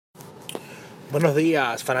Buenos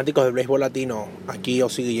días, fanáticos del béisbol latino. Aquí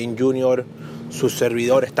Ozzie Guillén Jr., su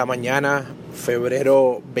servidor esta mañana,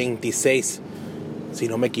 febrero 26, si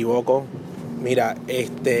no me equivoco. Mira,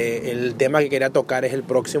 el tema que quería tocar es el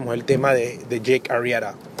tema de Jake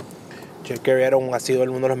Arrieta. Jake Arrieta ha sido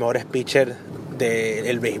uno de los mejores pitchers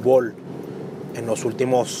del béisbol en los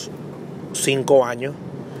últimos 5 años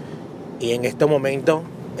y en este momento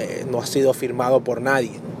no ha sido firmado por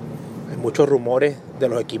nadie. Hay muchos rumores de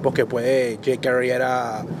los equipos que puede Jake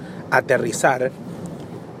Arrieta aterrizar,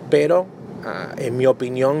 pero en mi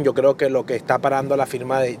opinión yo creo que lo que está parando la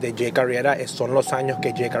firma de Jake Arrieta son los años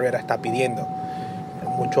que Jake Arrieta está pidiendo.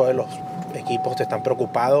 Muchos de los equipos están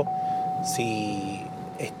preocupados si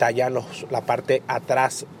está ya la parte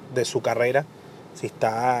atrás de su carrera, si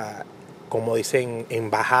está, como dicen,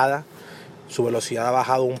 en bajada, su velocidad ha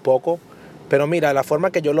bajado un poco. Pero mira, la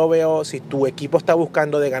forma que yo lo veo, si tu equipo está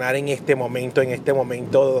buscando de ganar en este momento,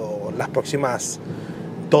 las próximas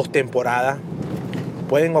 2 temporadas,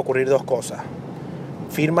 pueden ocurrir 2 cosas.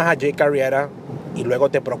 Firmas a Jake Arrieta y luego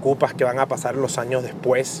te preocupas que van a pasar los años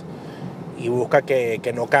después y busca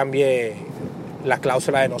que no cambie la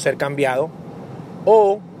cláusula de no ser cambiado,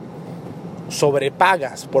 o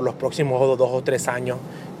sobrepagas por los próximos 2 o 3 años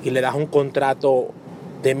y le das un contrato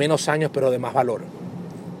de menos años pero de más valor.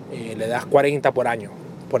 Le das 40 por año,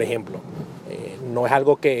 por ejemplo. No es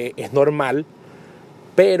algo que es normal,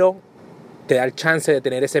 pero te da el chance de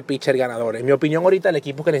tener ese pitcher ganador. En mi opinión, ahorita el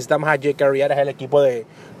equipo que necesita más a Jake Arrieta es el equipo de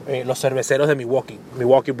los cerveceros de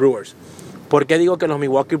Milwaukee Brewers. ¿Por qué digo que los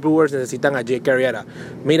Milwaukee Brewers necesitan a Jake Arrieta?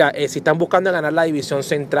 Mira, si están buscando ganar la división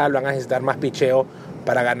central, van a necesitar más picheo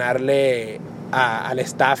para ganarle al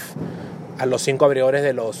staff, a los 5 abridores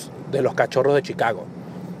de los Cachorros de Chicago.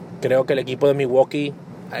 Creo que el equipo de Milwaukee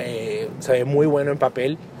se ve muy bueno en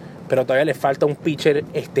papel, pero todavía le falta un pitcher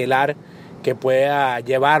estelar que pueda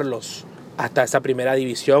llevarlos hasta esa primera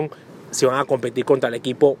división si van a competir contra el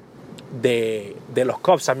equipo de los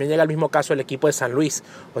Cubs. También llega el mismo caso el equipo de San Luis,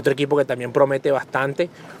 otro equipo que también promete bastante,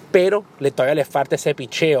 pero todavía le falta ese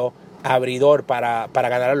picheo abridor para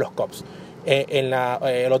ganar a los Cubs. El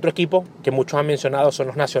otro equipo que muchos han mencionado son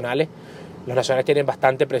los Nacionales. Los Nacionales tienen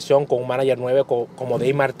bastante presión con un manager nuevo como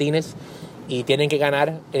Dave Martínez, y tienen que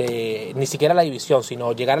ganar ni siquiera la división,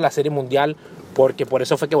 sino llegar a la Serie Mundial, porque por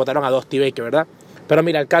eso fue que votaron a Dusty Baker, ¿verdad? Pero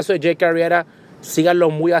mira, el caso de Jake Arrieta, síganlo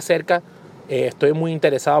muy de cerca. Estoy muy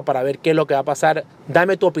interesado para ver qué es lo que va a pasar.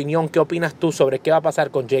 Dame tu opinión, qué opinas tú sobre qué va a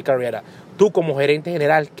pasar con Jake Arrieta. Tú como gerente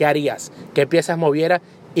general, ¿qué harías? ¿Qué piezas movieras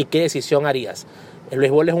y qué decisión harías? El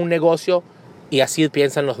béisbol es un negocio y así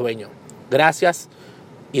piensan los dueños. Gracias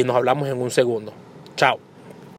y nos hablamos en un segundo. Chao.